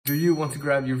Do you want to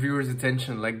grab your viewers'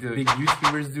 attention like the big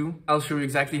YouTubers do? I'll show you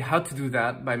exactly how to do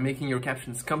that by making your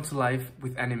captions come to life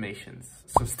with animations.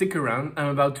 So stick around, I'm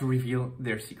about to reveal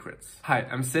their secrets. Hi,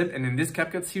 I'm Seb, and in this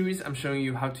Capcut series I'm showing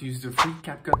you how to use the free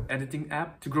Capcut editing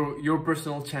app to grow your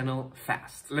personal channel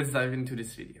fast. Let's dive into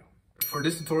this video. For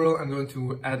this tutorial, I'm going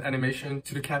to add animation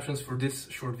to the captions for this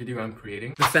short video I'm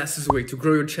creating. The fastest way to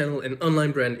grow your channel and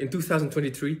online brand in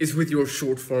 2023 is with your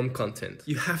short form content.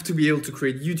 You have to be able to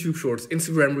create YouTube shorts,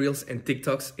 Instagram reels and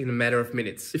TikToks in a matter of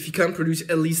minutes. If you can't produce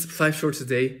at least 5 shorts a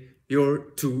day, you're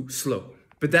too slow.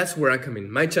 But that's where I come in.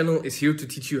 My channel is here to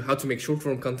teach you how to make short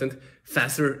form content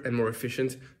faster and more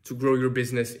efficient to grow your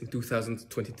business in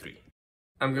 2023.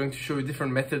 I'm going to show you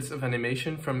different methods of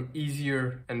animation, from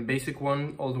easier and basic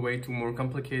one all the way to more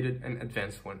complicated and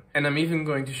advanced one. And I'm even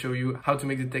going to show you how to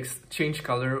make the text change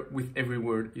color with every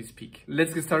word you speak.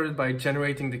 Let's get started by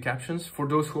generating the captions. For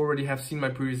those who already have seen my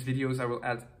previous videos, I will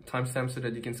add timestamps so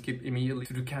that you can skip immediately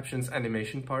to the captions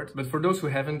animation part. But for those who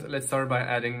haven't, let's start by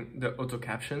adding the auto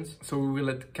captions. So we will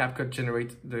let Capcut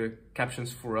generate the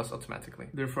captions for us automatically.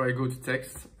 Therefore, I go to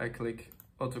text, I click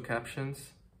auto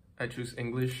captions. I choose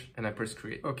English and I press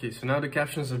create. Okay, so now the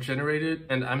captions are generated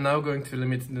and I'm now going to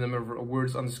limit the number of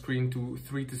words on the screen to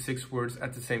 3 to 6 words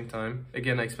at the same time.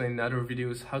 Again, I explained in other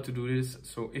videos how to do this,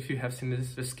 so if you have seen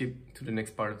this, just skip to the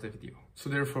next part of the video. So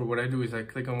therefore what I do is I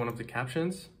click on one of the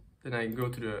captions, then I go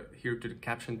to the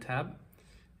caption tab,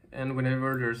 and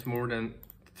whenever there's more than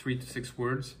 3 to 6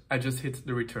 words, I just hit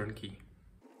the return key.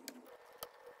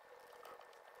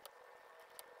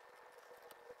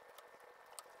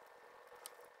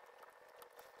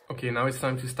 Okay, now it's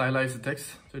time to stylize the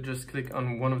text. So just click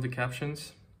on one of the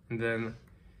captions and then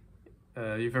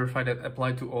you verify that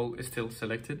apply to all is still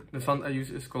selected. The font I use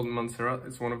is called Montserrat.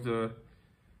 It's one of the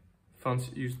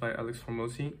fonts used by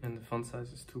Hormozi, and the font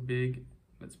size is too big.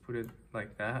 Let's put it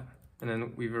like that. And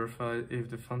then we verify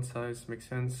if the font size makes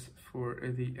sense for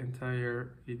the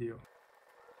entire video.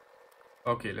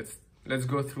 Okay, let's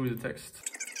go through the text.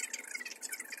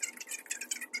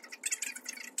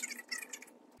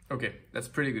 Okay, that's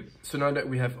pretty good. So now that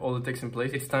we have all the text in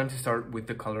place, it's time to start with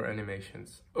the color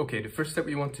animations. Okay, the first step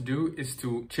we want to do is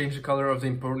to change the color of the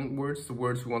important words, the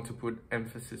words we want to put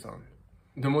emphasis on.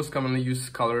 The most commonly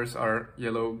used colors are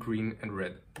yellow, green, and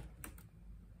red.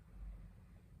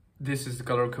 This is the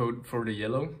color code for the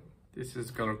yellow. This is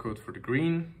the color code for the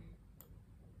green.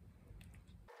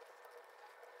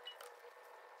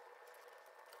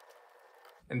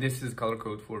 And this is the color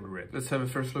code for the red. Let's have a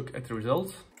first look at the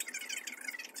results.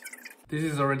 This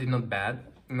is already not bad.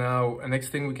 Now, the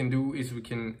next thing we can do is we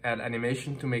can add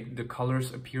animation to make the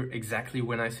colors appear exactly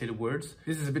when I say the words.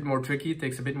 This is a bit more tricky, it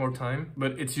takes a bit more time,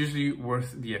 but it's usually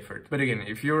worth the effort. But again,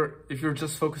 if you're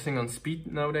just focusing on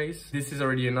speed nowadays, this is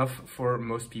already enough for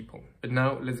most people. But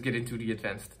now let's get into the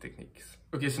advanced techniques.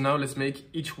 Okay, so now let's make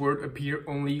each word appear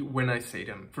only when I say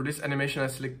them. For this animation, I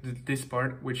selected this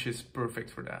part, which is perfect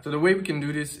for that. So the way we can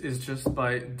do this is just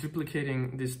by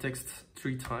duplicating this text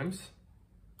 3 times.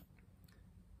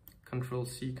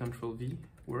 Ctrl+C, Ctrl+V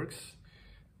works.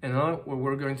 And now what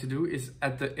we're going to do is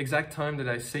at the exact time that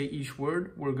I say each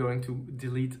word, we're going to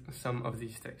delete some of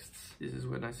these texts. This is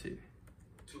when I say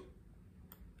 2.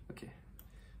 Okay,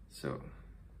 so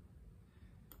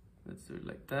let's do it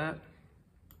like that.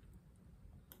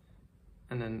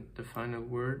 And then the final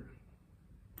word,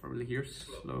 probably here,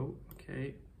 slow,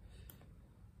 okay.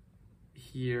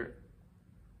 Here,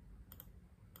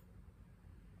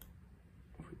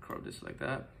 we crop this like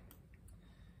that.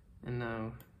 And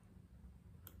now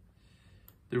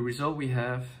the result we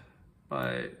have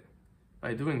by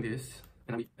doing this,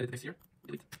 and we edit this here,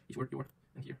 delete each word here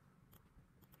and here.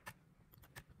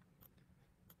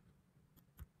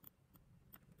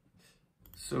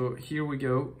 So here we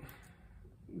go.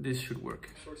 This should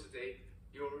work. Shorts a day,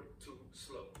 you're too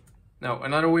slow. Now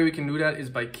another way we can do that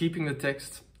is by keeping the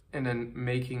text and then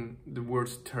making the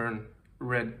words turn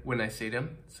red when I say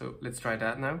them. So let's try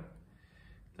that now.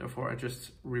 Therefore, I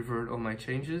just revert all my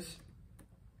changes.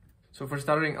 So for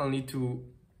starting, I'll need to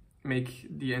make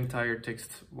the entire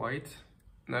text white.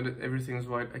 Now that everything is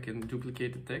white, I can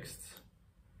duplicate the text.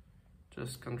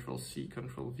 Just Ctrl+C,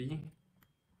 Ctrl+V.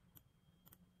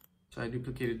 So I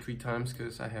duplicate it 3 times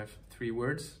because I have 3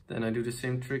 words. Then I do the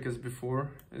same trick as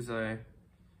before, as I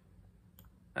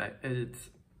edit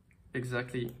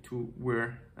exactly to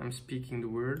where I'm speaking the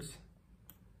words.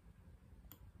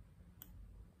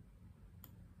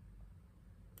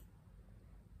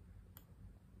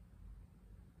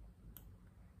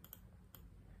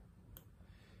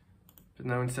 But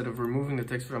now instead of removing the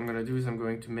text, what I'm going to do is I'm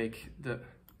going to make the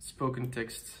spoken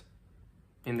text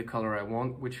in the color I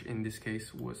want, which in this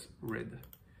case was red.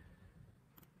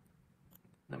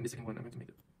 Now in the second one, I'm going to make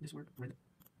this word red.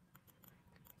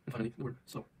 And finally, the word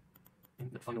slow in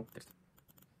the final text.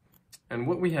 And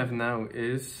what we have now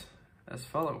is as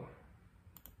follow.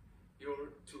 You're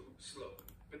too slow.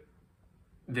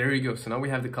 There you go. So now we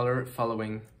have the color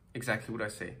following exactly what I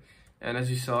say. And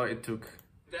as you saw, it took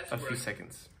a few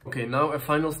seconds. Okay, now a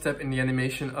final step in the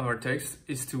animation of our text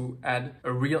is to add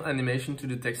a real animation to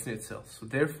the text in itself. So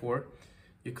therefore,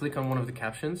 you click on one of the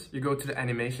captions, you go to the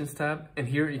animations tab, and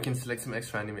here you can select some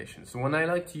extra animations. The one I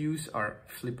like to use are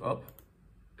flip up,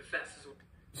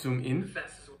 zoom in,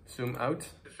 zoom out,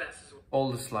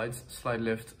 all the slides, slide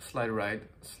left, slide right,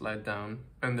 slide down,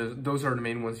 and those are the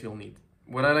main ones you'll need.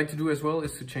 What I like to do as well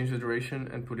is to change the duration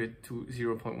and put it to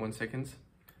 0.1 seconds.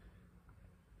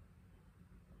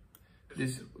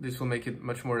 This will make it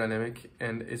much more dynamic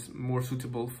and is more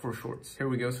suitable for shorts. Here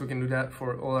we go, so we can do that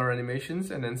for all our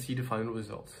animations and then see the final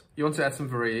results. You want to add some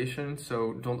variation,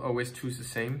 so don't always choose the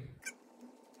same.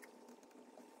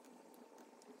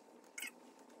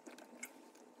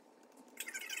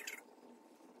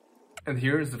 And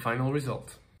here is the final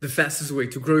result. The fastest way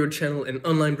to grow your channel and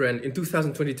online brand in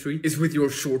 2023 is with your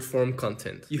short form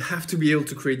content. You have to be able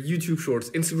to create YouTube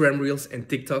shorts, Instagram reels and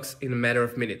TikToks in a matter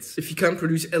of minutes. If you can't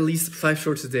produce at least 5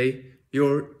 shorts a day,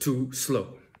 you're too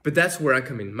slow. But that's where I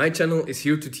come in. My channel is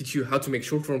here to teach you how to make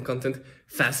short form content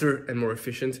faster and more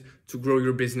efficient to grow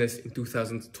your business in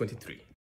 2023.